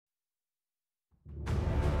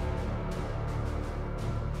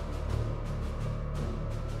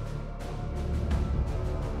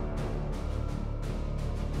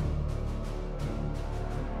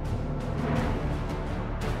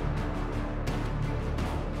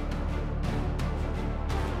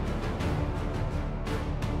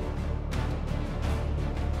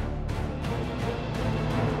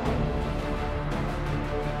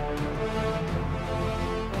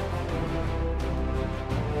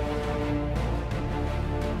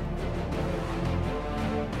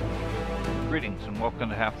Greetings and welcome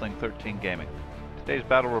to Halfling 13 Gaming. Today's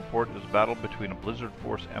battle report is a battle between a Blizzard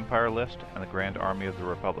Force Empire list and the Grand Army of the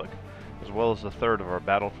Republic, as well as the third of our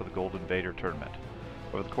Battle for the Gold Invader tournament.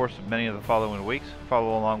 Over the course of many of the following weeks,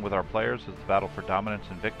 follow along with our players as the battle for dominance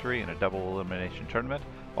and victory in a double elimination tournament,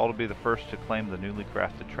 all to be the first to claim the newly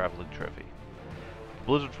crafted Traveling Trophy. The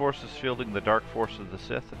Blizzard Force is fielding the Dark Force of the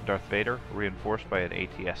Sith, Darth Vader, reinforced by an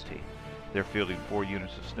ATST. They're fielding 4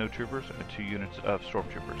 units of snowtroopers and 2 units of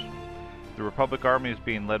stormtroopers. The Republic Army is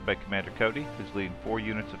being led by Commander Cody, who's leading 4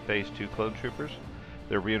 units of Phase 2 clone troopers.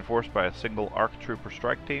 They're reinforced by a single ARC Trooper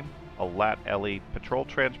strike team, a LAT LE patrol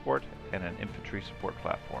transport, and an infantry support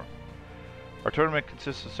platform. Our tournament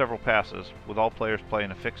consists of several passes, with all players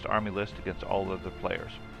playing a fixed army list against all other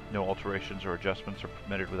players. No alterations or adjustments are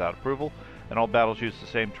permitted without approval, and all battles use the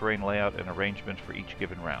same terrain layout and arrangement for each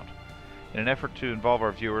given round. In an effort to involve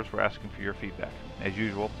our viewers, we're asking for your feedback. As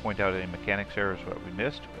usual, point out any mechanics errors that we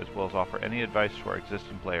missed, as well as offer any advice to our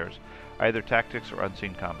existing players, either tactics or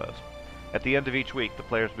unseen combos. At the end of each week, the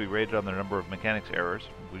players will be rated on their number of mechanics errors.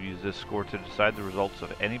 We'll use this score to decide the results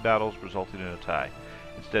of any battles resulting in a tie,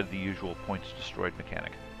 instead of the usual points destroyed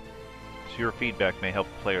mechanic. So your feedback may help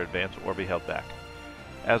the player advance or be held back.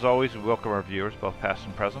 As always, we welcome our viewers, both past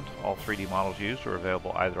and present. All 3D models used are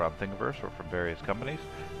available either on Thingiverse or from various companies.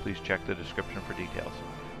 Please check the description for details.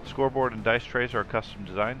 The scoreboard and dice trays are a custom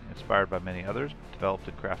design, inspired by many others, developed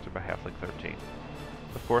and crafted by Halfling 13.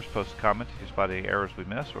 Of course, post a comment if you spot any errors we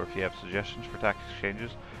miss, or if you have suggestions for tactics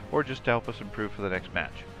changes, or just to help us improve for the next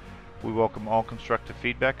match. We welcome all constructive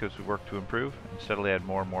feedback as we work to improve, and steadily add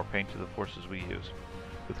more and more paint to the forces we use.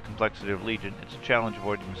 With the complexity of Legion, it's a challenge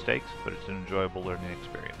avoiding mistakes, but it's an enjoyable learning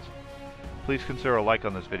experience. Please consider a like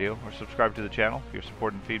on this video, or subscribe to the channel. Your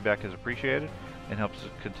support and feedback is appreciated, and helps us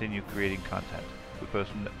continue creating content. We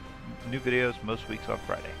post new videos most weeks on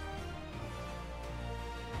Friday.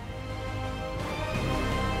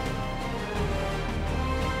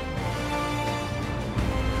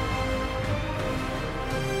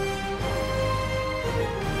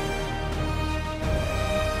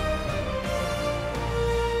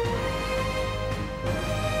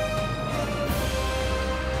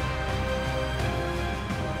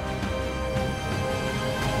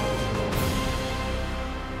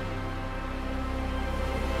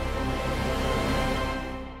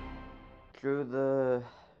 Through the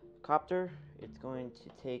copter, it's going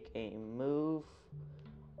to take a move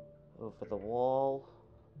over the wall.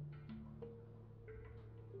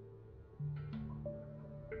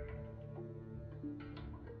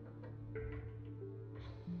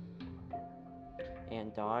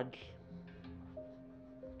 And dodge.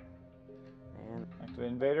 And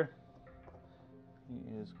Activate Invader.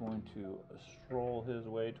 He is going to stroll his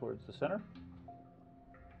way towards the center.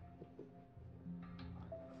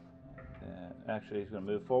 Actually, he's going to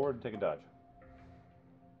move forward and take a dodge.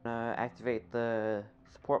 activate the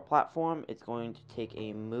support platform. It's going to take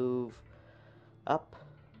a move up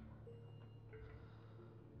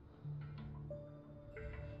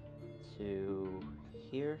to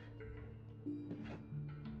here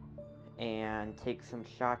and take some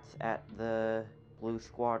shots at the blue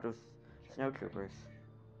squad of snowtroopers.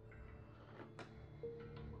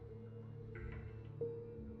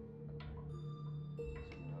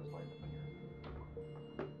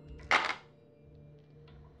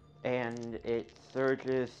 And it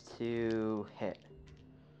surges to hit.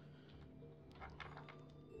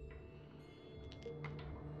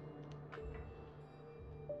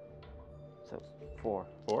 So 4.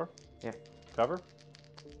 4? Yeah. Cover?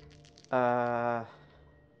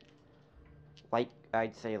 Light.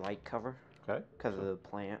 I'd say light cover. Okay. Because of the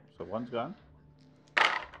plant. So one's gone.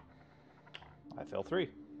 I fell 3.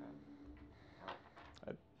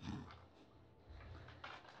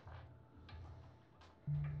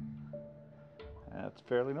 That's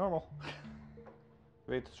fairly normal.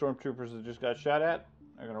 Wait, the stormtroopers that just got shot at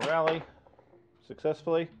are going to rally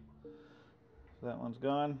successfully. So that one's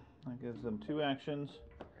gone. That gives them 2 actions.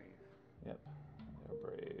 Yep, they're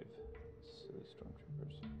brave. Silly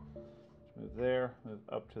stormtroopers. Let's move there, move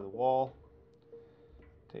up to the wall,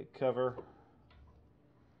 take cover,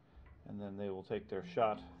 and then they will take their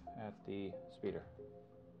shot at the speeder.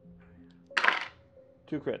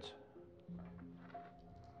 2 crits.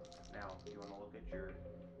 Now, you want to look at your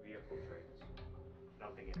vehicle traits. I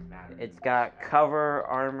don't think it matters. It's got cover,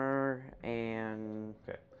 armor, and...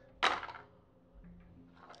 Okay.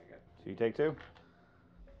 So you take 2.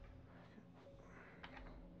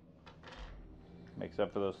 Makes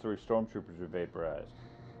up for those 3 stormtroopers we vaporized.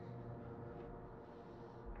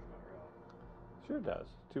 Sure does.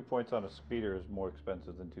 2 points on a speeder is more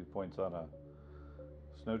expensive than 2 points on a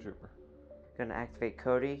snowtrooper. gonna activate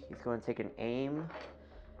Cody. He's going to take an aim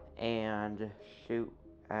and shoot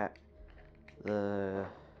at the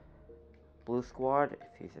blue squad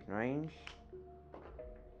if he's in range.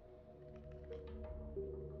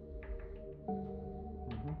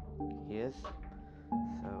 He is.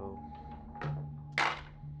 So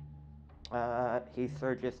he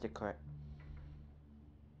surges to crit.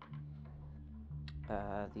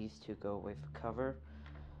 These two go away for cover.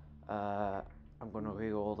 I'm gonna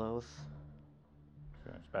reroll those. So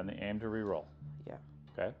you're gonna spend the aim to reroll. Yeah.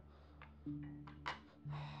 Okay.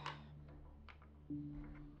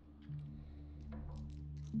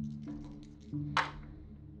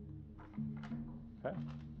 Okay.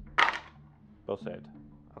 Both saved.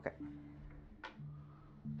 Okay.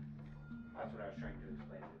 That's what I was trying to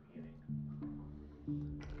explain at the beginning.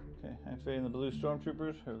 Okay, activating the blue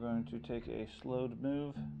stormtroopers, who are going to take a slowed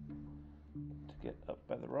move to get up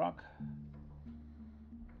by the rock.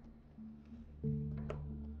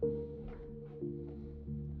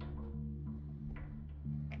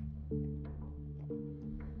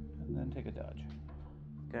 And then take a dodge.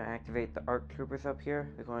 Gonna activate the ARC troopers up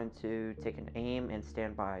here. They're going to take an aim and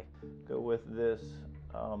stand by. Go with this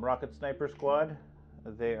rocket sniper squad.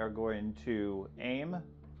 They are going to aim,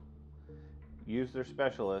 use their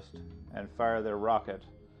specialist, and fire their rocket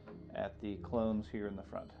at the clones here in the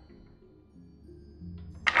front.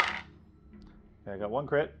 Okay, I got one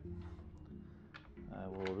crit. I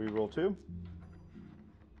will reroll 2.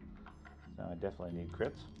 Now I definitely need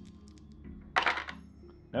crits.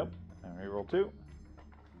 Nope. And reroll 2.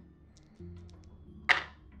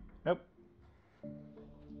 Nope.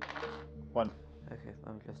 1. Okay,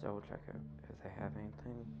 let me just double check if they have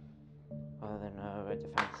anything other than a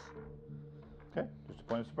defense. Okay, just a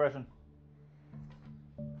point of suppression.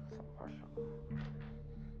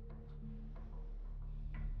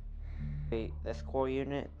 This core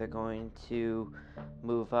unit, they're going to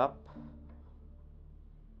move up.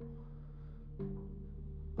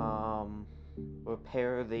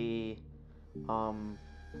 Repair the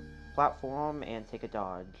platform and take a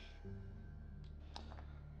dodge.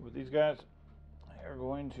 With these guys, they are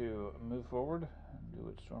going to move forward and do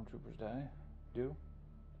what stormtroopers do.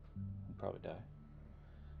 And probably die.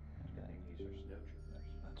 I think these are snowtroopers.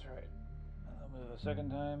 That's right. And they'll move a second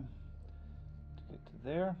time to get to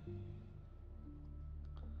there.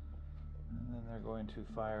 And then they're going to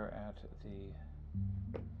fire at the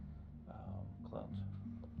clones.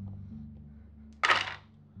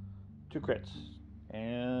 2 crits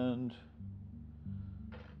and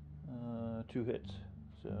 2 hits.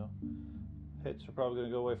 So hits are probably going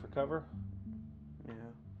to go away for cover.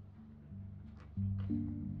 Yeah.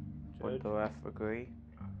 Judge. Would the ref agree?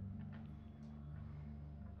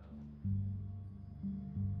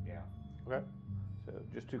 Yeah. Okay. So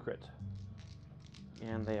just 2 crits.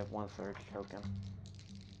 And they have 1 surge token.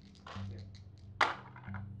 Yeah.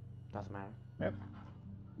 Doesn't matter. Yep.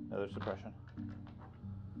 Another suppression.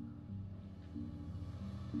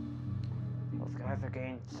 Those guys are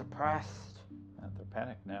getting suppressed. And they're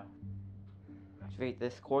panicked now. Activate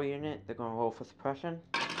this core unit. They're going to roll for suppression.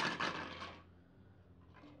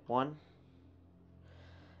 1.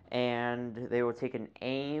 And they will take an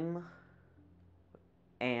aim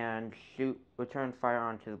and return fire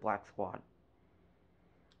onto the black squad.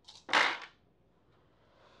 Okay,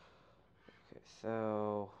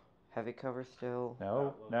 so heavy cover still.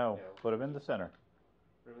 No. Put them in the center.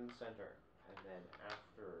 Put them in the center, and then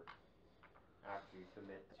after you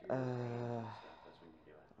commit to your aim stuff, that's when you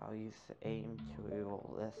do it. I'll use the aim to reroll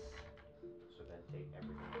this. So then take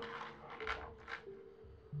everything off the top.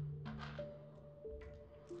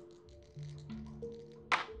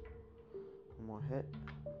 One more hit.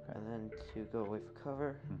 Okay. And then 2 go away for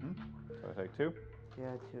cover. So I take 2.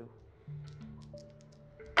 Yeah, 2.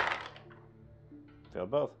 Failed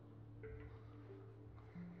both.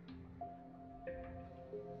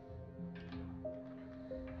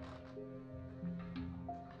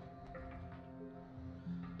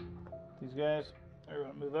 These guys are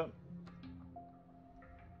going to move up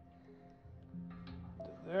to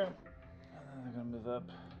there, and then they're going to move up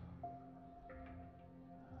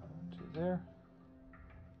to there,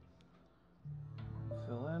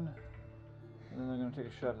 fill in, and then they're going to take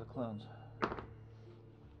a shot at the clones.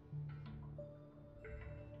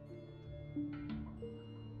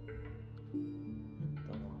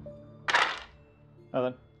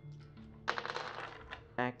 Nothing.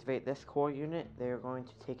 Activate this core unit. They are going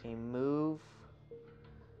to take a move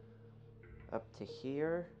up to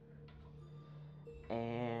here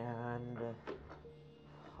and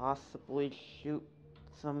possibly shoot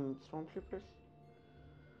some stormtroopers.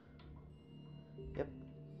 Yep.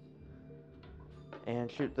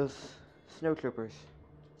 And shoot those snowtroopers.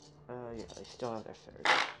 Yeah, they still have their surge.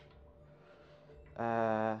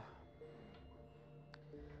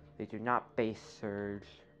 They do not base surge.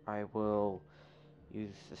 I will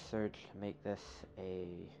use the surge to make this a...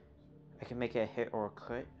 I can make it a hit or a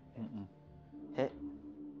crit. Hit.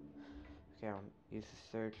 Okay, I'll use the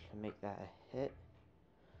surge to make that a hit.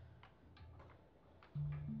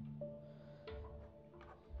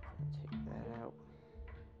 Take that out.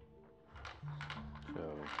 So,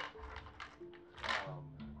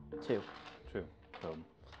 2. 2. So, I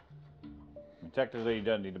mean, technically you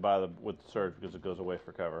don't need to buy the with the surge because it goes away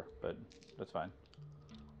for cover, but that's fine.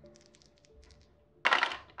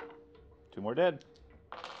 2 more dead.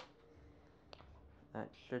 That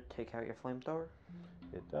should take out your flamethrower.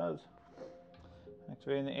 It does.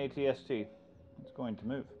 Activating the ATST. It's going to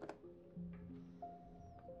move.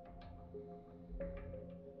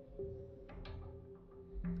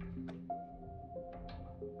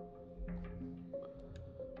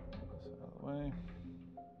 This out of the way.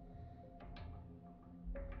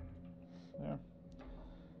 There.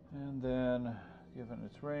 And then, given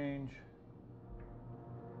its range,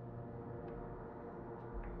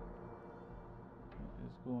 it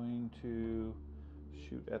is going to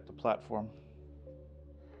shoot at the platform.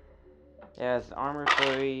 It has armor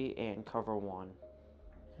 3 and cover 1.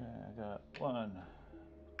 Okay, I got 1,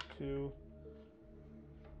 2,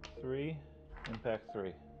 3, impact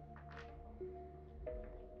 3.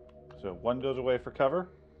 So 1 goes away for cover,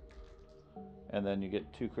 and then you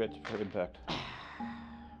get 2 crits for impact.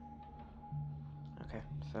 Okay,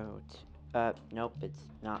 so nope, it's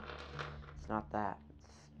not that.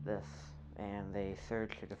 It's this, and they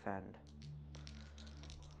surge to defend.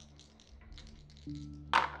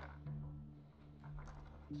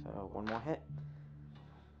 So 1 more hit.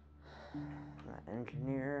 That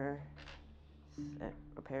engineer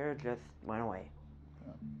repair just went away.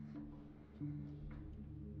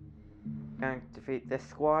 Gonna defeat this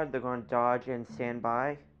squad. They're gonna dodge and stand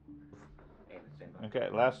by. Okay,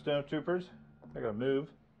 last snowtroopers. They're gonna move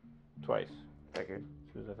twice. Figured.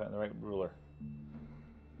 As soon as I find the right ruler.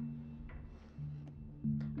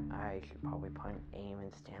 I should probably put an aim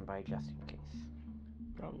and stand by just in case.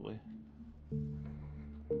 Probably.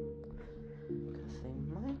 Because they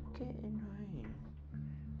might get in range.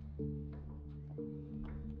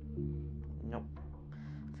 Nope.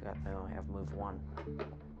 Forgot they only have move 1.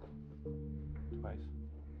 Twice.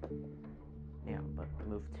 Yeah, but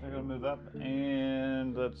move 2. They're gonna move up,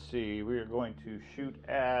 and let's see. We are going to shoot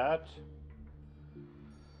at.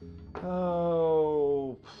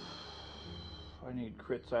 Oh, I need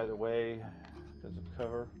crits either way because of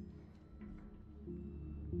cover.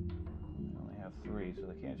 I only have 3, so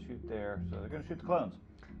they can't shoot there. So they're gonna shoot the clones.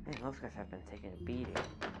 Man, those guys have been taking a beating.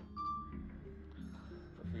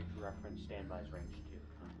 For future reference, standby's range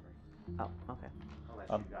 2. Oh, okay. Unless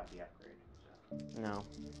you got the upgrade. So. No.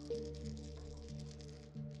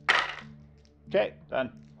 Okay, done.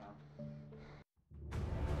 Wow.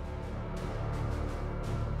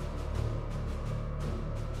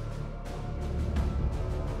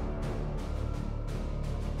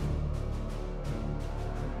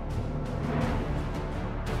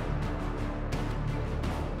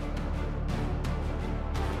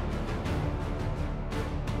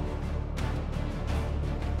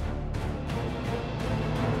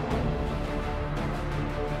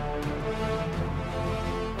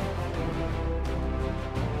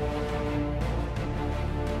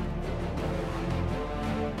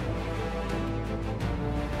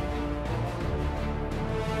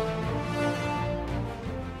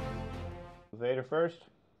 Vader first.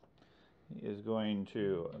 He is going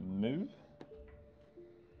to move.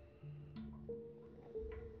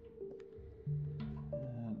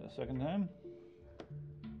 And a second time.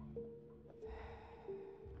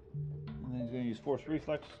 And then he's going to use force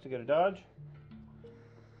reflex to get a dodge.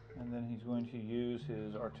 And then he's going to use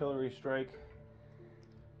his artillery strike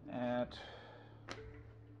at,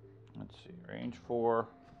 let's see, range 4.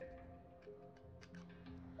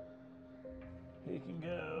 He can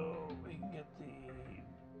get the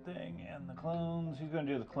thing and the clones. He's going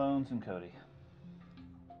to do the clones and Cody.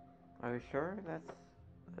 Are you sure that's...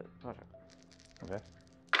 whatever. Okay.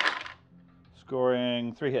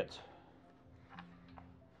 Scoring 3 hits.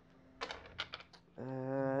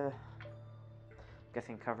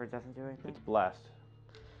 Guessing cover doesn't do anything? It's blast.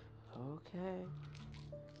 Okay.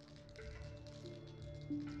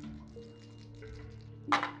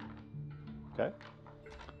 Okay.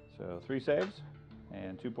 So 3 saves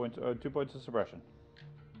and 2 points. 2 points of suppression.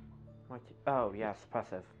 Oh, yeah,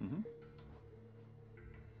 suppressive. Mm-hmm.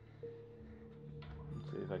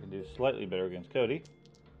 Let's see if I can do slightly better against Cody.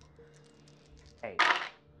 8.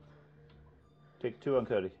 Take 2 on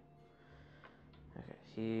Cody. Okay,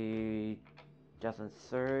 he doesn't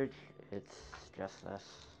surge. It's just this.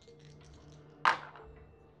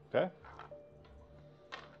 Okay.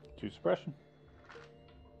 2 suppression.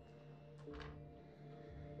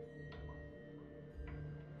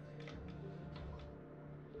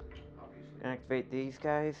 Activate these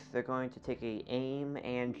guys. They're going to take a aim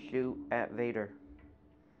and shoot at Vader.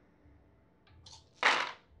 So.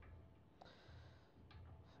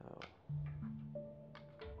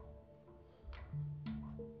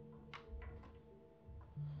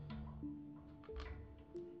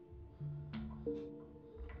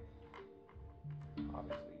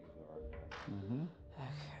 Obviously, use the artifact. Mm-hmm. Okay.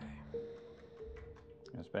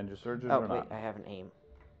 Gonna spend your surges Oh, or wait, not? I have an aim.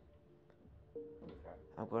 Okay.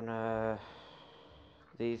 I'm gonna.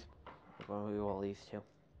 These. I'm gonna reroll these 2.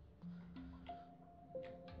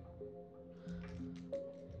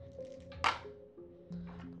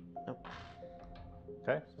 Nope.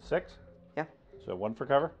 Okay, so 6? Yeah. So 1 for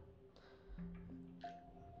cover?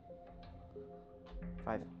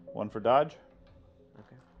 5. 1 for dodge?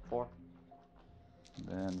 Okay. 4.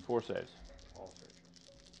 And 4 saves. All surges.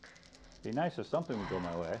 Be nice if something would go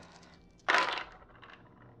my way.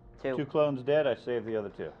 2. 2 clones dead, I save the other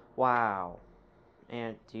 2. Wow.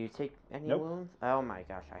 And do you take any Nope. wounds? Oh my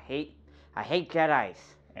gosh, I hate Jedis.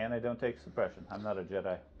 And I don't take suppression. I'm not a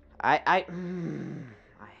Jedi. I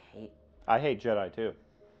hate Jedi too.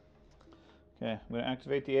 Okay, I'm going to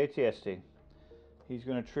activate the ATST. He's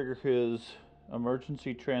going to trigger his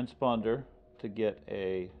emergency transponder to get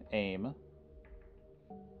a aim.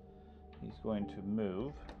 He's going to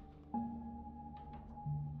move.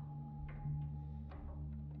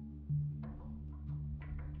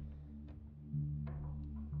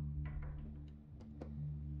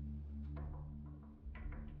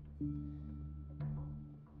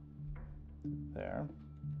 There.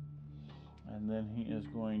 And then he is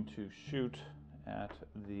going to shoot at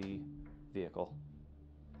the vehicle.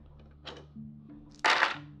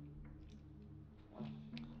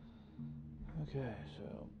 Okay, so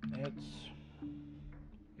it's...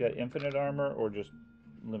 You got infinite armor or just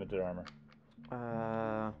limited armor?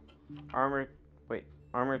 armor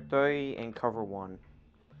 3 and cover 1.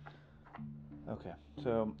 Okay,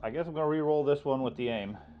 so I guess I'm going to re-roll this one with the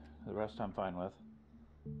aim. The rest I'm fine with.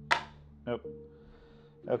 Nope.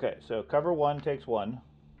 Okay, so cover 1 takes 1.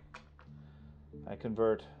 I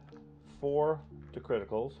convert 4 to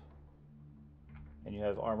criticals. And you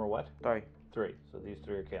have armor what? 3. 3. So these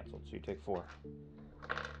 3 are canceled, so you take 4.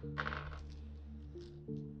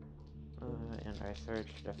 And I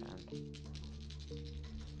surge defend.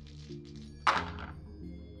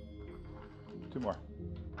 2 more.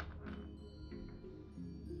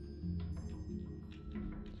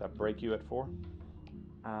 Does that break you at 4?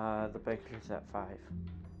 The breaker's at 5.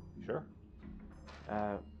 Sure.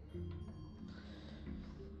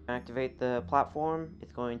 Activate the platform.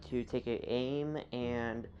 It's going to take an aim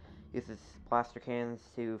and use its blaster cannons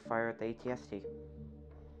to fire at the ATST.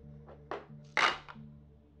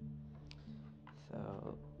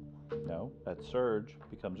 So No, that surge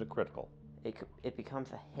becomes a critical. it becomes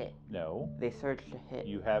a hit. No. They surge to hit.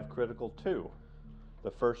 You have critical 2.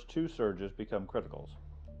 The first 2 surges become criticals.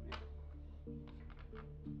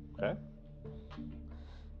 Okay.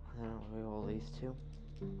 Then I'll reroll these 2.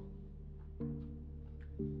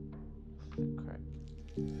 Correct.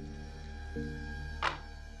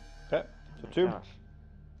 Okay, so Oh 2. gosh.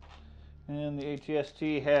 And the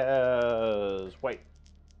ATST has white.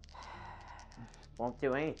 Won't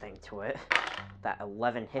do anything to it. That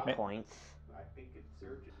 11 hit points. I think it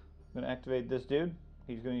surges. I'm going to activate this dude.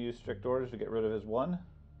 He's going to use strict orders to get rid of his 1.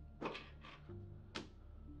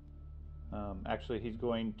 Actually, he's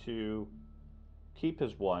going to keep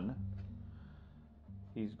his 1.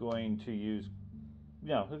 He's going to use...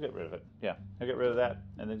 No, he'll get rid of it. Yeah, he'll get rid of that.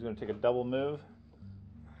 And then he's going to take a double move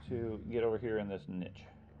to get over here in this niche.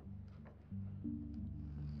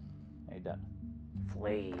 Hey, done.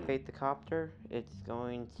 Flee. Activate the copter. It's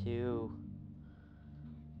going to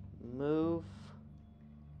move.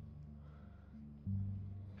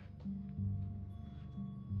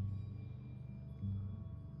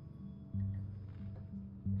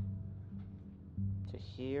 To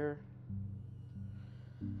here.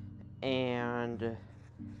 And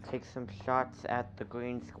take some shots at the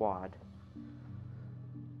green squad.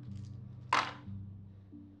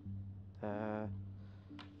 So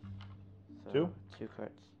 2? 2 crits.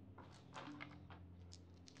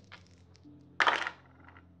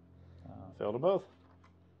 Fail to both.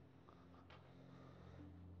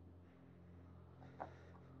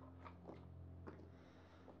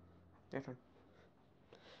 Your turn.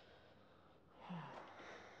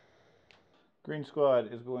 Green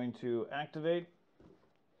squad is going to activate.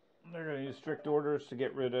 They're going to use strict orders to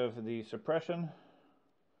get rid of the suppression.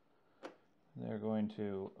 They're going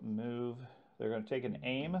to move. They're going to take an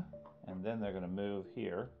aim, and then they're going to move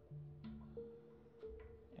here,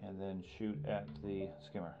 and then shoot at the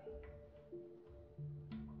skimmer.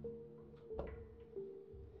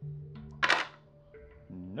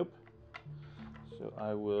 Nope. So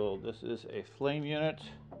I will, this is a flame unit.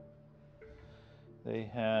 They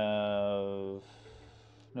have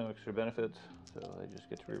no extra benefits, so I just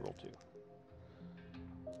get to reroll 2.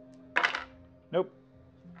 Nope.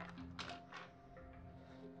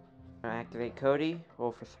 Activate Cody.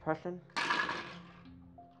 Roll for suppression.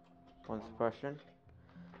 1 suppression.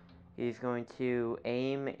 He's going to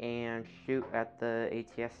aim and shoot at the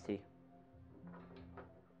ATST.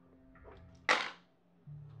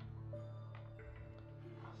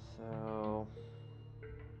 So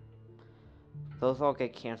those all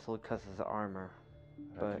get canceled because of the armor.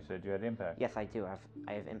 But you said you had impact. Yes, I do.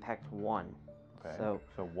 I have impact 1. Okay. So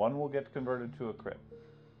 1 will get converted to a crit.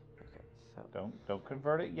 Okay. So Don't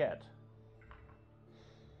convert it yet.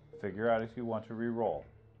 Figure out if you want to re-roll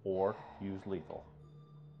or use lethal.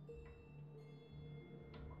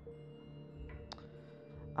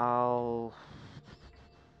 I'll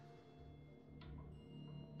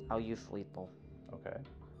use lethal. Okay.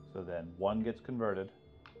 So then 1 gets converted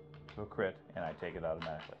to a crit, and I take it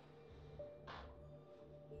automatically.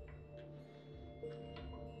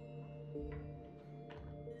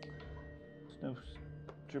 Snow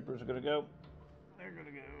troopers are going to go. They're going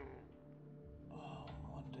to go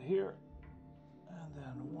 1 to here, and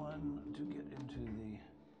then 1 to get into the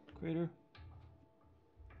crater.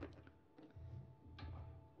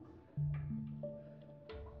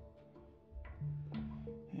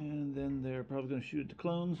 And then they're probably going to shoot at the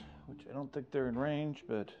clones, which I don't think they're in range,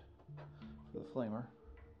 but for the flamer.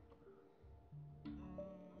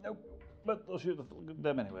 Nope, but they'll shoot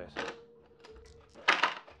them anyways.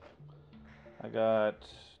 I got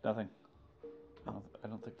nothing. I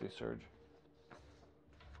don't think they surge.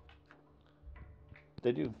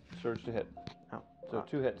 They do surge to hit. Oh, so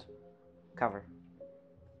 2 hits. Cover.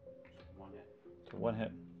 1 hit. So 1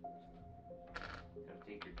 hit. Gotta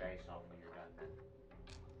take your dice off when you're done then.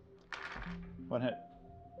 1 hit.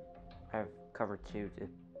 I have cover 2.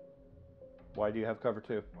 Why do you have cover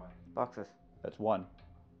 2? Why? Boxes. That's 1.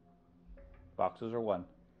 Boxes are 1.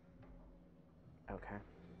 Okay.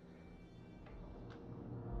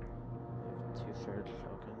 2 surge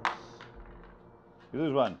tokens. You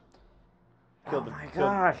lose 1. Oh my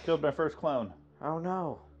gosh! Killed my first clone. Oh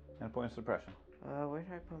no. And a point of suppression. Where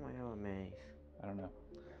did I put my LMAs? I don't know.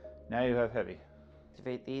 Now you have heavy.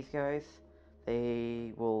 Activate these guys.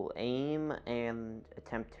 They will aim and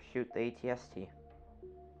attempt to shoot the ATST.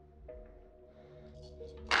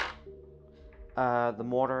 The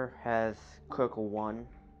mortar has critical 1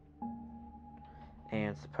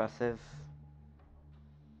 and suppressive.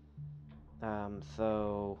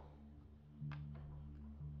 So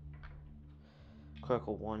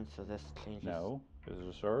critical 1, so this changes. No. Is it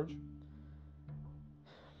a surge?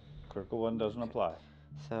 Critical 1 doesn't apply.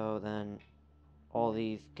 So then all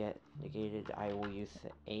these get negated. I will use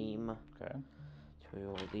the aim. Okay. To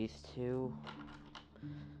roll these 2.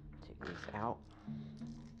 Take these out.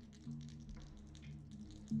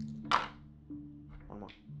 1 more.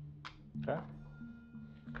 Okay.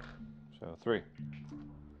 So 3.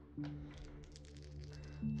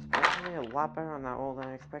 Surprisingly, a lot better on that roll than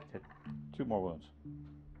I expected. 2 more wounds.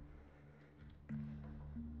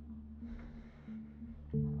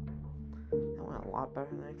 That went a lot better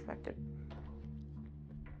than I expected.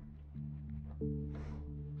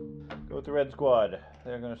 Go with the red squad.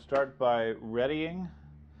 They're going to start by readying.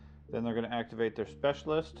 Then they're going to activate their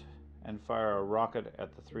specialist and fire a rocket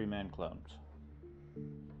at the 3-man clones.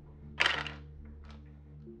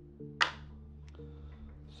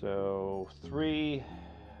 So 3,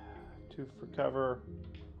 2 for cover.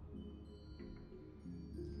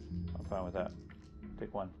 I'm fine with that.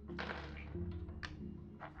 Take 1.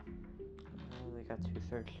 They got 2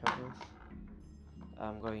 surge tokens.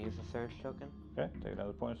 I'm going to use a surge token. Okay, take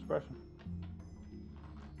another point of suppression.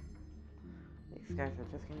 These guys are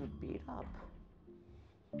just getting beat up.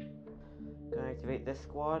 Gonna activate this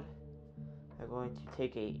squad. They're going to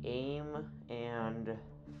take a aim and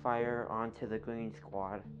fire onto the green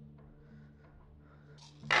squad.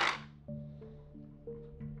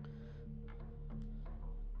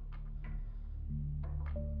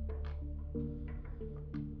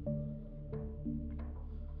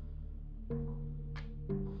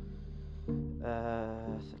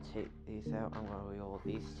 So take these out. I'm gonna reroll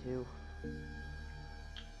these 2.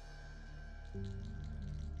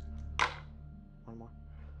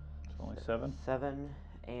 Only 7? 7,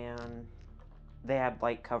 and they had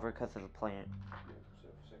light cover because of the plant.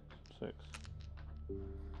 So 6. 6.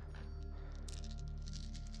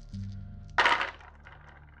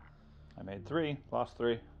 I made 3, lost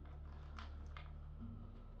 3.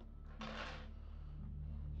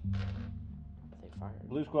 They fired.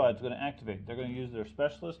 Blue squad's going to activate. They're going to use their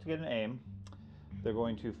specialist to get an aim. They're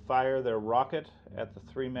going to fire their rocket at the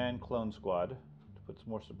 3-man clone squad to put some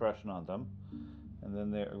more suppression on them. And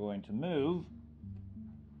then they are going to move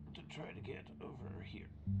to try to get over here.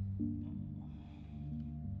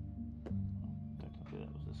 Technically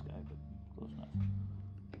that was this guy, but close enough.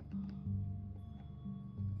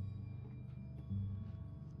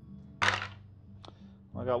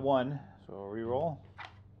 I got 1, so I'll re-roll.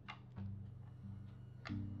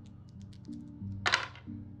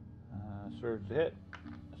 Surge to hit.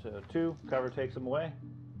 So 2, cover takes them away.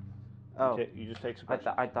 Oh, You just take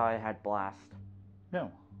suppression. I thought I had blast. No,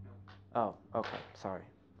 Oh, okay, sorry.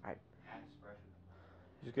 Add suppression.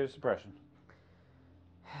 you just get a suppression.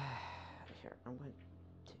 Here, I'm going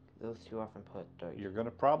to take those 2 off and put those. You're going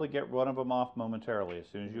to probably get one of them off momentarily as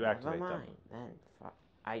soon as you activate Never them. mind,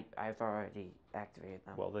 then. I've already activated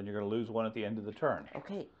them. Well, then you're going to lose 1 at the end of the turn.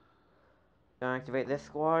 Okay. Gonna activate this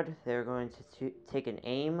squad. They're going to take an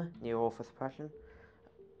aim. Need to roll for suppression.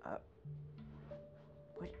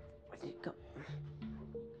 Where did it go?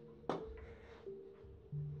 So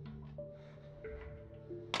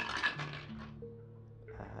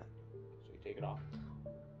you take it off.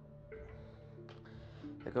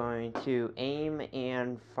 They're going to aim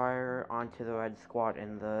and fire onto the red squad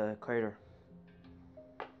in the crater.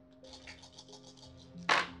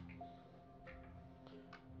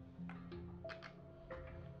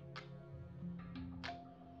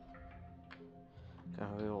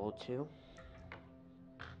 Gonna roll 2.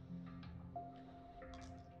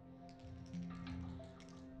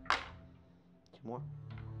 2 more.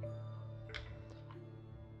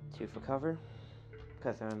 2 for cover,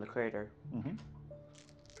 because they're in the crater. Mm-hmm.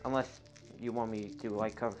 Unless you want me to do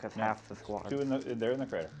light cover, because No, half the squad. 2 they're in the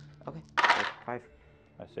crater. Okay, so 5.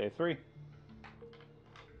 I save 3.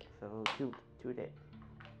 So 2 dead.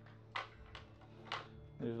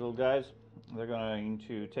 These little guys, they're going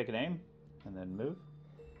to take an aim and then move.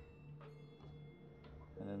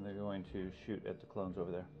 And then they're going to shoot at the clones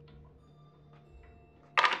over there.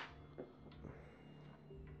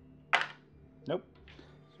 Nope.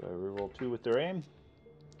 So I reroll 2 with their aim.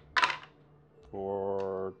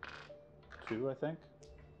 For 2, I think.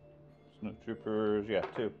 Snowtroopers, yeah,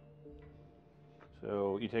 2.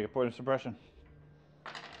 So you take a point of suppression.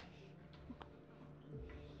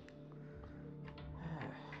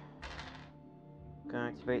 Gonna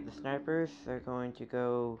activate the snipers. They're going to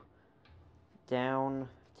go down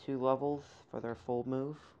 2 levels for their full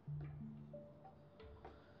move.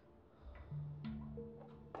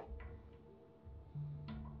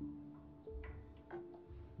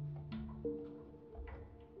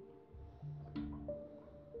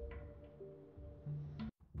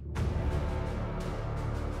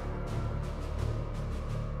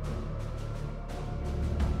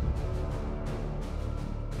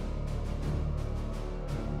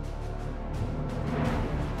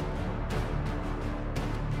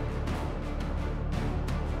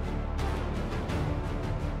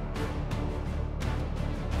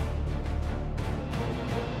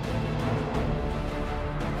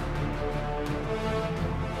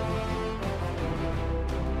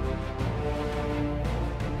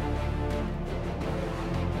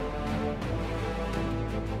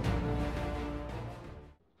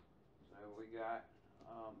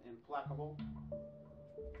 Implacable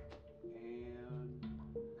and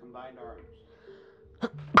combined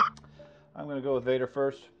arms. I'm going to go with Vader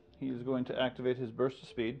first. He's going to activate his burst of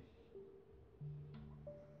speed.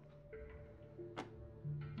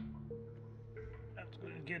 That's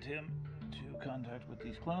going to get him to contact with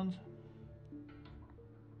these clones.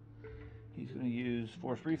 He's going to use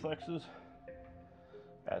force reflexes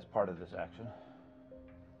as part of this action.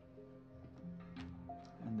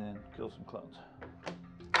 And then kill some clones.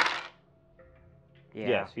 Yeah.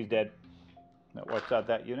 Yes, he's dead. That wipes out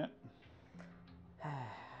that unit.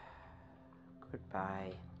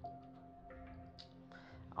 Goodbye.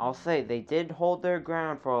 I'll say, they did hold their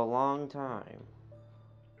ground for a long time.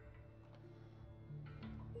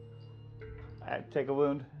 I take a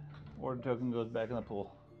wound. Order token goes back in the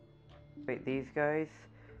pool. Wait, these guys,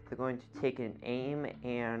 they're going to take an aim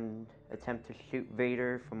and attempt to shoot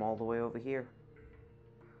Vader from all the way over here.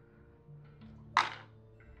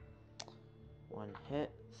 1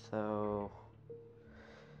 hit, so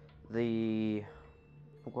I'm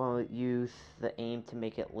going to use the aim to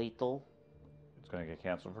make it lethal. It's going to get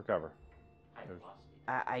canceled for cover.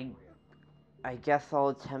 I guess I'll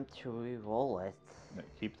attempt to re-roll it.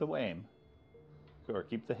 Keep the aim, or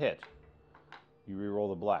keep the hit. You re-roll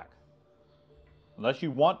the black. Unless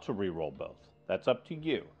you want to re-roll both. That's up to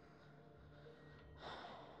you.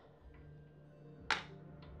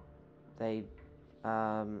 They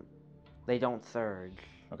don't surge.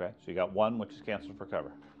 Okay, so you got one, which is canceled for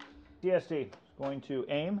cover. DSD is going to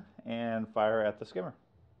aim and fire at the skimmer.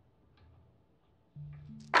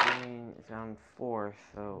 It's on 4,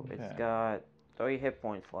 so okay. It's got 3 hit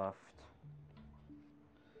points left.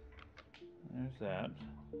 There's that,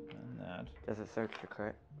 and that. Does it surge to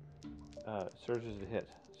crit? It surges to hit.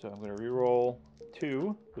 So I'm going to re-roll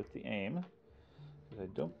 2 with the aim, because I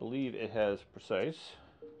don't believe it has precise.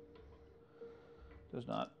 Does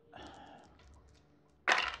not.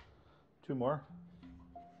 2 more.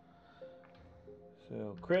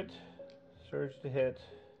 So crit, surge to hit.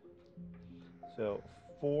 So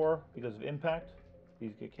 4 because of impact.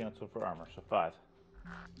 These get canceled for armor, so 5.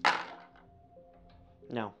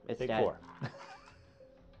 No, it's Take dead. 4.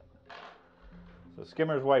 So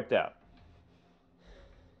skimmer's wiped out.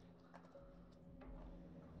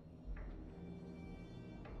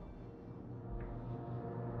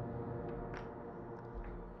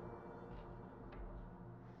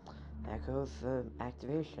 There goes the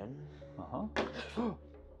activation. Uh-huh.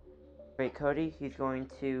 Great, Cody, he's going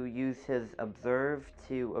to use his observe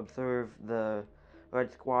to observe the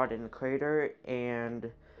red squad in the crater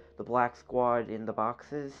and the black squad in the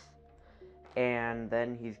boxes. And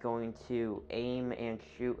then he's going to aim and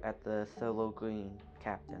shoot at the solo green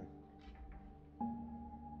captain.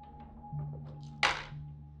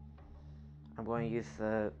 I'm going to use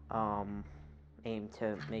the aim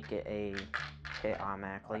to make it a hit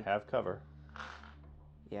automatically. I have cover.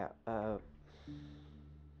 Yeah,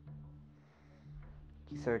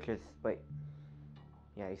 he surges, wait.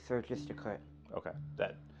 Yeah, he surges to crit. Okay,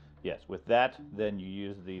 that, yes, with that, then you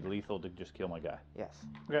use the lethal to just kill my guy. Yes.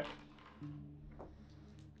 Okay.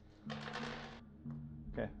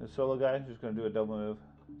 Okay, the solo guy is just going to do a double move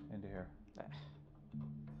into here.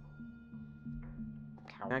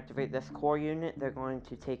 To activate this core unit, they're going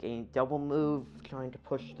to take a double move trying to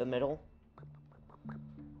push the middle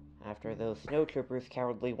after those snow troopers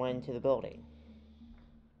cowardly went into the building.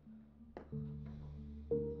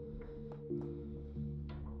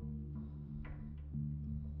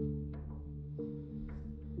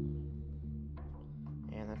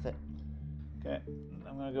 And that's it. Okay,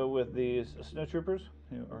 I'm going to go with these snow troopers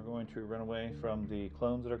who are going to run away from the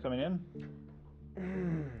clones that are coming in. They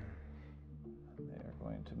are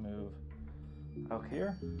going to move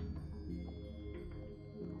here. I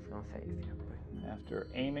was going to say, if you after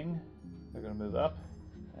aiming, they're going to move up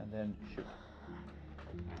and then shoot.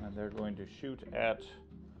 And they're going to shoot at,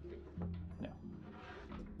 no,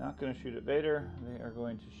 not going to shoot at Vader. They are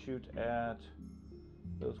going to shoot at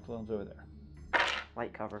those clones over there.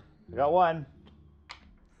 Light cover. I got one.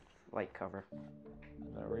 Light cover.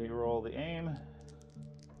 I'm going to re-roll the aim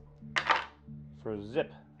for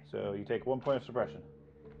zip. So you take 1 point of suppression.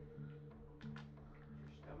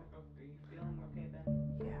 Are you feeling okay, Ben?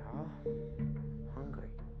 Yeah. Hungry.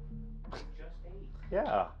 Just ate.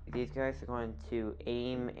 Yeah. These guys are going to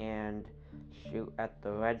aim and shoot at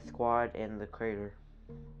the red squad in the crater.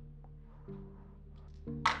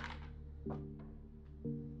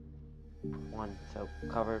 One, so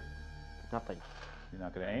cover. Nothing. You're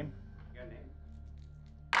not going to aim? You got an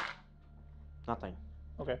aim? Nothing.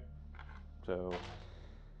 Okay. So,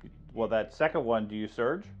 well, that second one, do you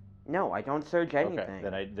surge? No, I don't surge anything.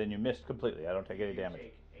 Okay, then you missed completely. I don't take any damage.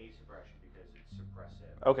 Take a suppression because it's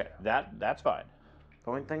suppressive. Okay, so. that's fine. The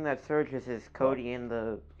only thing that surges is Cody in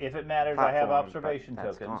the If it matters, I have observation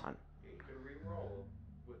tokens. Gone. Yeah, you can re-roll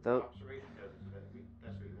with The observation tokens if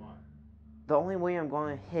that's what you want. The only way I'm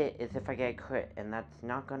going to hit is if I get a crit, and that's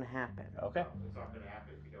not going to happen. Okay. No, it's not going to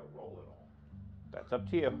happen if you don't roll at all. That's up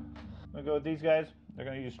to you. I'm going to go with these guys. They're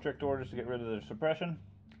going to use strict orders to get rid of their suppression.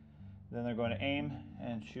 Then they're going to aim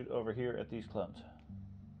and shoot over here at these clones.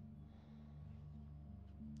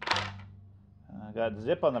 I got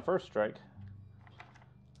zip on the first strike.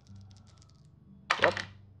 Yep.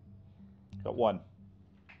 Got 1.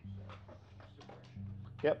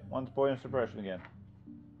 Yep, 1 point of suppression again.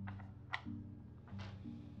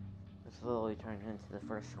 It's literally turned into the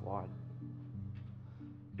first squad.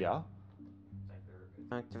 Yeah.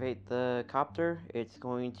 Activate the copter. It's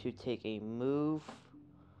going to take a move.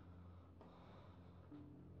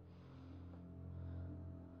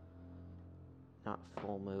 Not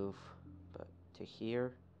full move, but to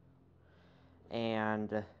here.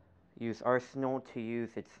 And use Arsenal to use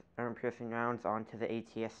its armor-piercing rounds onto the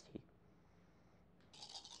ATST.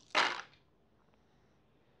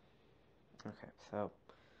 Okay, so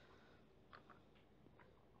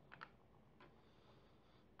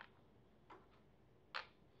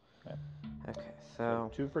okay, so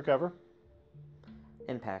 2 for cover.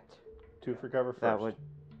 impact. 2 for cover first. That would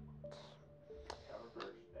Cover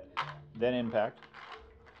first, then impact. Then impact.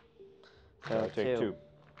 So I so take 2.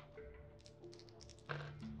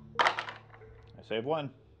 I save 1.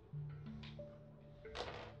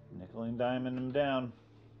 Nickel and diming them down.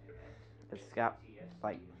 It's got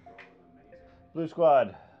like Blue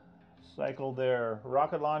squad, cycle their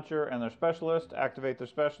rocket launcher and their specialist, activate their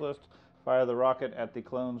specialist, fire the rocket at the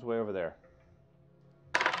clones way over there.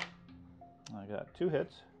 I got 2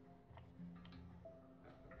 hits.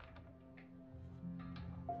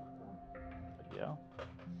 Yeah.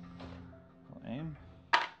 We'll aim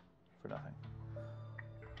for nothing.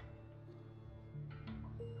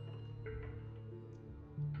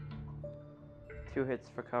 two hits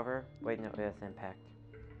for cover. Wait, no, it's impact.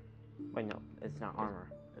 Wait, no, it's not armor.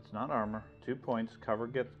 It's not armor. 2 points. Cover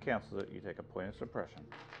cancels it. You take a point of suppression.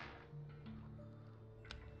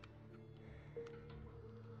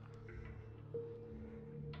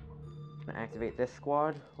 I'm gonna activate this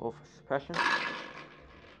squad. Roll for suppression.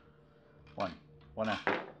 1. 1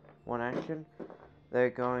 action. 1 action. They're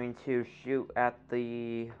going to shoot at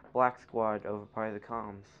the black squad over by the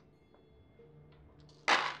comms.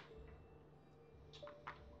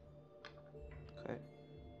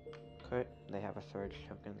 Okay. They have a surge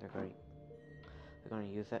token. They're going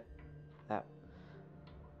to use it. That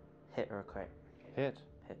hit or crit. Hit.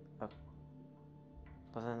 Oh.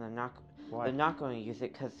 But then Why? they're not going to use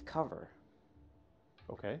it because cover.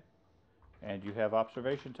 Okay. And you have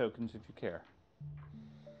observation tokens if you care.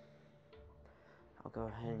 I'll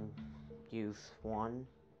go ahead and use 1.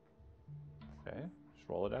 Okay. Just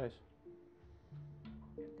roll a dice.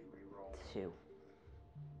 2.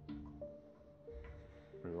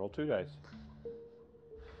 Reroll 2 dice.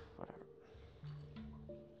 Whatever.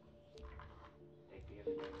 Take the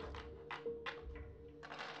other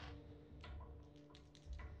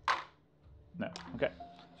dice. No. Okay.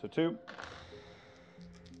 So 2.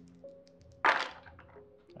 I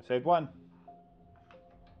saved 1.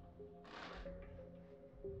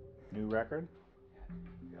 New record.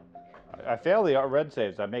 I fail the red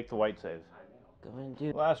saves. I make the white saves. Go ahead and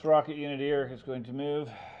do. Last rocket uniteer is going to move.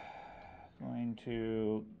 Going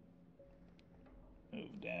to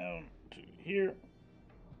move down to here.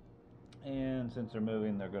 And since they're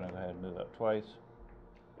moving, they're going to go ahead and move up twice.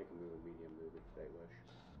 They can move a medium move if they wish.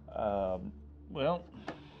 Well,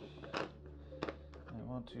 I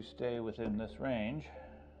want to stay within this range.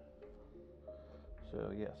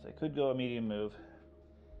 So yes, they could go a medium move.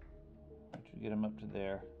 Once you get them up to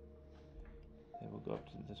there, they will go up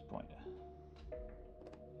to this point.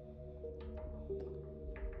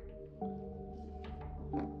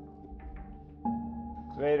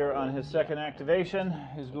 Vader on his second activation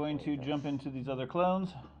is going to jump into these other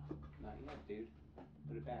clones. Not yet, dude.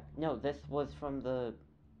 Put it back. No, this was from the.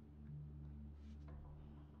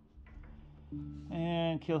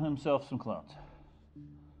 And kill himself some clones.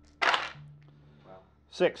 Wow.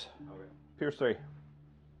 6. Okay. Pierce 3.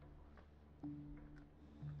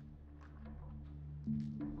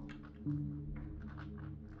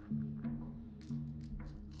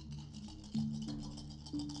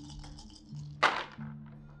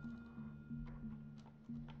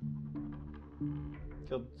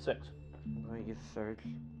 Killed 6. I'm going to use surge.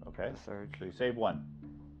 Okay. The surge. So you save 1.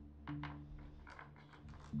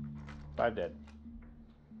 5 dead.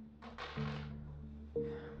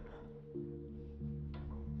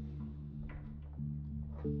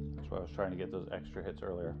 That's why I was trying to get those extra hits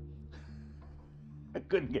earlier. I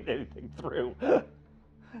couldn't get anything through. Keep in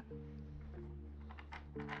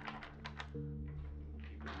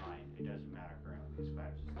mind, it doesn't matter currently because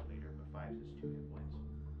 5 is the leader, but 5 is 2 hit points.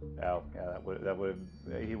 Oh, yeah,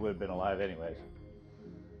 he would have been alive anyways.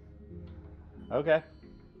 Okay.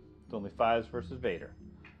 It's only 5s versus Vader.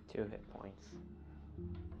 2 hit points.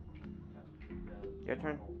 Your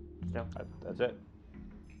turn. Still. That's it.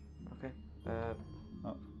 Okay.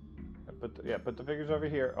 Put the figures over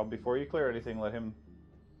here. Before you clear anything, let him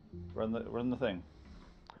run the thing.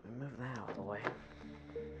 Let me move that out of the way.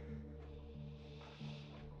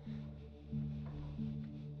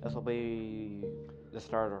 This will be the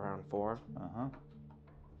start of round 4. Uh-huh.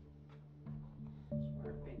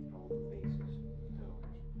 Swear painted all the faces.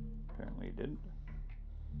 Apparently he didn't.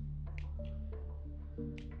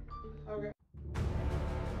 Okay.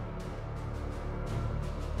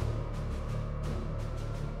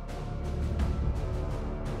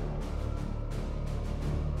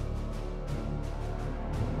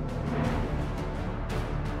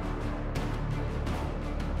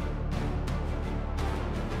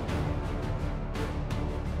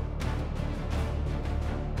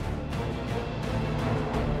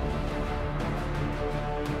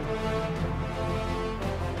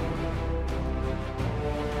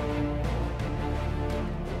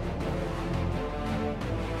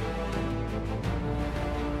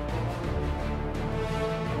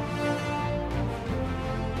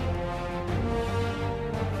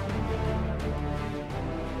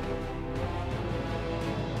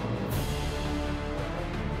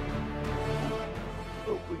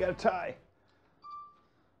 a tie.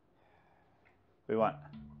 What do you want?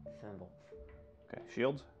 Symbols. Okay,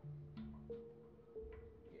 shields.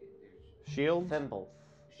 Shields. Symbols.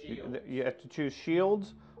 You have to choose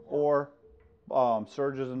shields or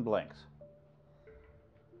surges and blanks.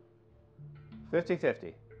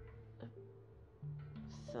 50-50.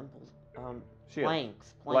 Symbols.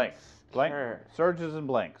 Shields. Blanks. Blank. Sure. Surges and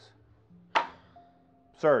blanks.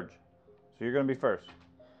 Surge. So you're going to be first.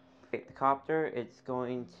 Okay, the copter, it's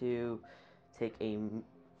going to take a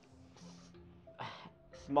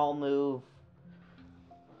small move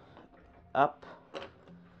up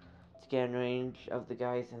to get in range of the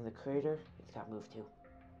guys in the crater. It's got move 2.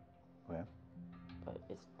 Okay. But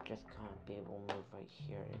it's just gonna be able to move right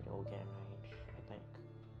here and it'll get in range, I think.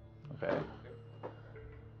 Okay.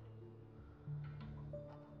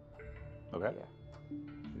 Okay. Yeah. So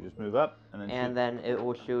you just move up and then shoot. Then it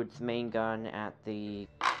will shoot its main gun at the...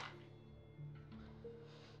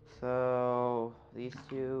 So, these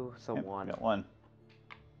two, so Yep, 1. Got 1.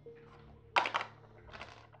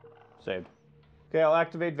 Saved. Okay, I'll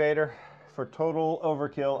activate Vader. For total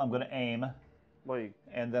overkill, I'm going to aim.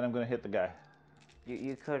 And then I'm going to hit the guy.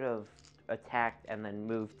 You could have attacked and then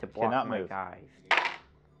moved to block Cannot my move. guys.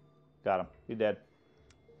 Got him. He's dead.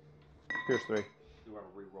 Pierce 3. You want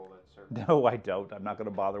to re-roll that, sir? No, I don't. I'm not going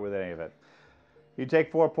to bother with any of it. You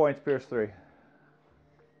take 4 points, Pierce 3.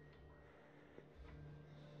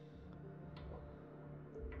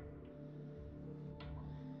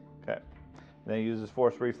 Okay. Then he uses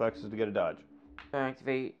force reflexes to get a dodge.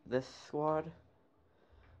 Activate this squad.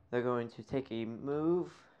 They're going to take a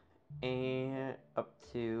move and up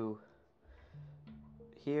to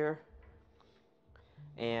here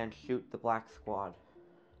and shoot the black squad.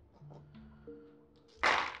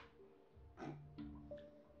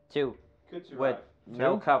 2. Could survive. With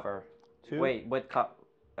no 2? cover. 2? Wait, with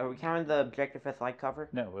are we counting the objective as light cover?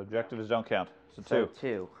 No, objectives don't count. So 2.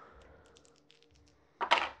 2.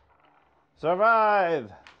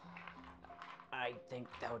 Survive! I think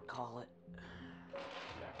that would call it.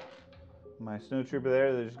 My snow trooper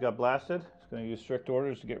there that just got blasted is going to use strict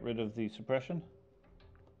orders to get rid of the suppression.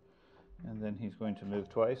 And then he's going to move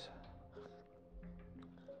twice.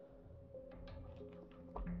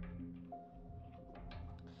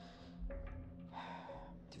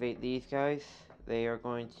 Activate these guys. They are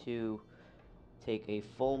going to take a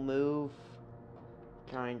full move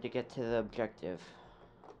trying to get to the objective.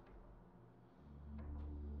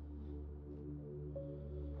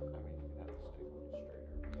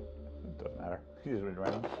 It doesn't matter. He just went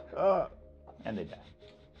around. And they die.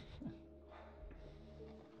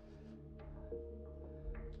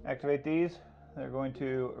 Activate these. They're going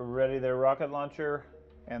to ready their rocket launcher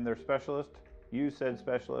and their specialist. Use said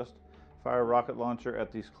specialist. Fire a rocket launcher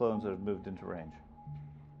at these clones that have moved into range.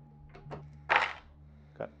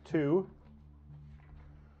 Got 2.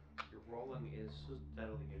 Your rolling is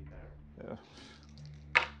steadily getting better.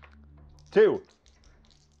 2.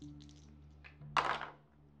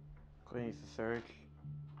 Going to use the surge.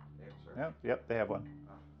 There, sir. Yep, they have 1.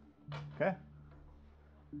 Okay.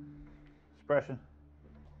 Suppression.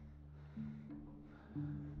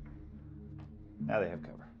 Now they have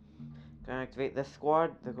cover. Gonna activate this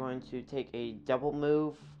squad. They're going to take a double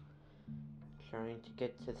move trying to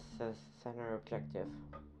get to the center objective.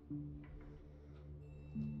 I'm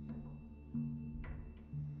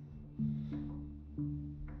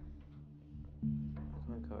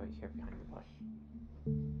gonna go right here behind the bush.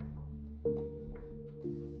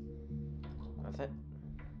 That's it.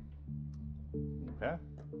 Okay.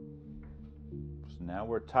 So now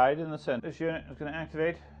we're tied in the center. This unit is going to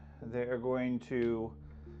activate. They are going to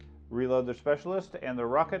reload their specialist and their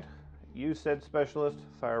rocket. Use said specialist,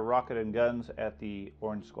 fire rocket and guns at the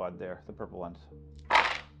orange squad there, the purple ones.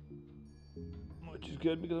 Which is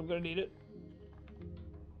good because I'm going to need it.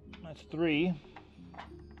 That's 3.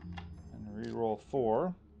 And reroll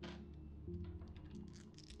 4.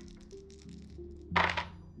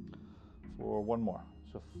 4, 1 more.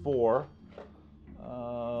 So 4.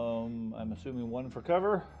 I'm assuming 1 for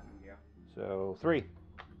cover. Yeah. So 3.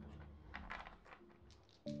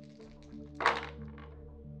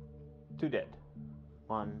 2 dead.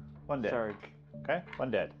 1. 1 dead. Surge. Okay,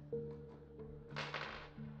 1 dead.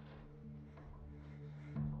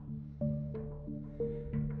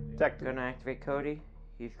 Tactical. Gonna activate Cody.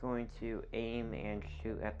 He's going to aim and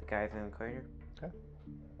shoot at the guys in the crater. Okay.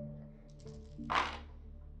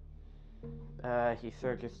 He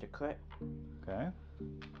surges to crit. Okay.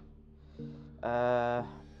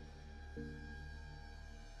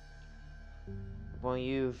 We'll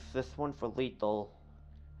use this one for lethal.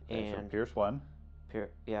 Okay, so And Pierce 1.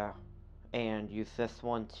 yeah. And use this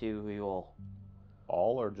one to reroll.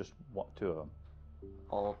 all or just one, two of them?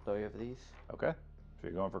 All 3 of these. Okay. So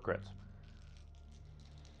you're going for crits.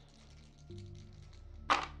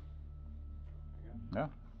 Yeah.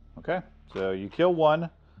 Okay. So you kill one.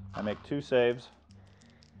 I make 2 saves.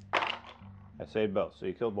 I saved both, so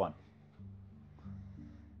you killed one.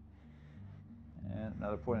 And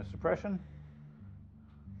another point of suppression.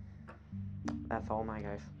 That's all my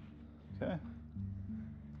guys. Okay.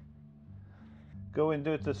 Go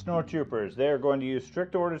into it, the Snore Troopers. They're going to use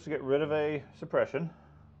strict orders to get rid of a suppression.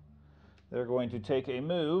 They're going to take a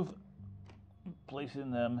move,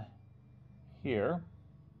 placing them here.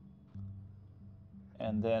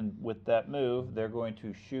 And then with that move, they're going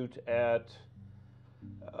to shoot at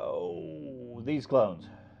these clones.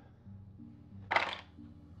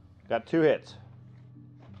 Got 2 hits.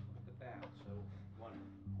 Look at that. So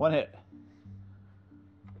 1 hit.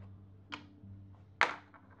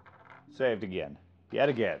 Saved again. Yet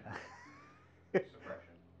again.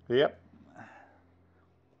 suppression. Yep.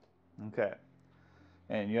 Okay.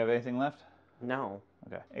 And you have anything left? No.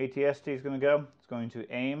 Okay. ATST is going to go. It's going to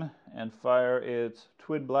aim and fire its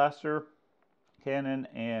Twin Blaster cannon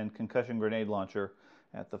and concussion grenade launcher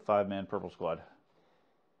at the 5-man purple squad.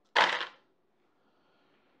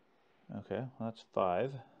 Okay, well that's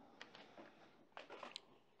 5.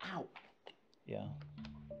 Ow. Yeah.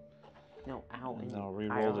 No, ow. And then I'll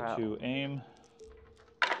re-roll the 2 aim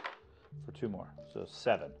for 2 more. So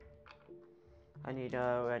 7. I need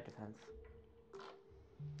a red defense.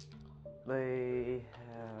 They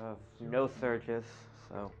have no surges,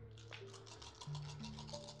 so.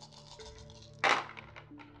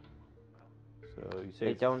 So you They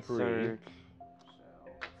save don't 3. surge,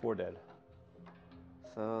 4 dead.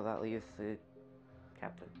 so that leaves the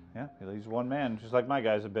captain. Yeah, he leaves 1 man, just like my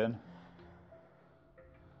guys have been.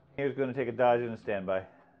 He was going to take a dodge and a standby.